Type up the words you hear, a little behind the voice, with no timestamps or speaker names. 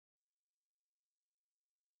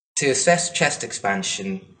To assess chest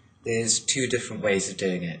expansion, there's two different ways of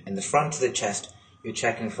doing it. In the front of the chest, you're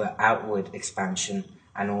checking for outward expansion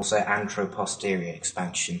and also anteroposterior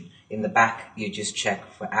expansion. In the back, you just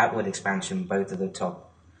check for outward expansion, both at the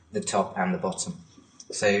top and the bottom.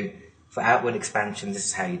 So for outward expansion, this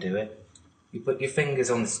is how you do it. You put your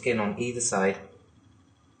fingers on the skin on either side,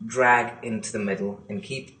 drag into the middle, and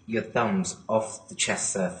keep your thumbs off the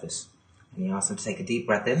chest surface. And you ask them to take a deep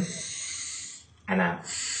breath in and out.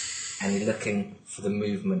 And you're looking for the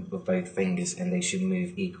movement of both fingers, and they should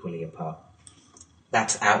move equally apart.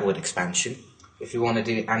 That's outward expansion. If you want to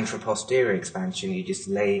do anteroposterior expansion, you just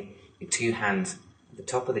lay your two hands at the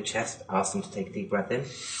top of the chest, ask them to take a deep breath in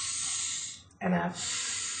and out.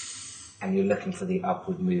 And you're looking for the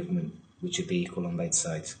upward movement, which should be equal on both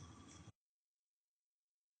sides.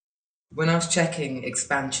 When I was checking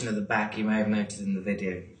expansion of the back, you may have noted in the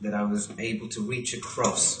video that I was able to reach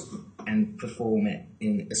across and perform it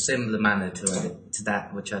in a similar manner to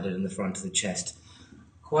that which I did in the front of the chest.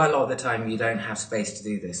 Quite a lot of the time you don't have space to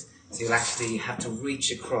do this, so you'll actually have to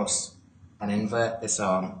reach across and invert this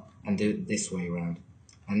arm and do it this way around.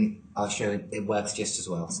 And I'll show it works just as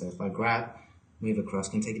well. So if I grab, move across,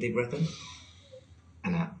 can you take a deep breath in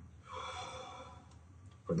and out.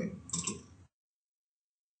 Brilliant, thank you.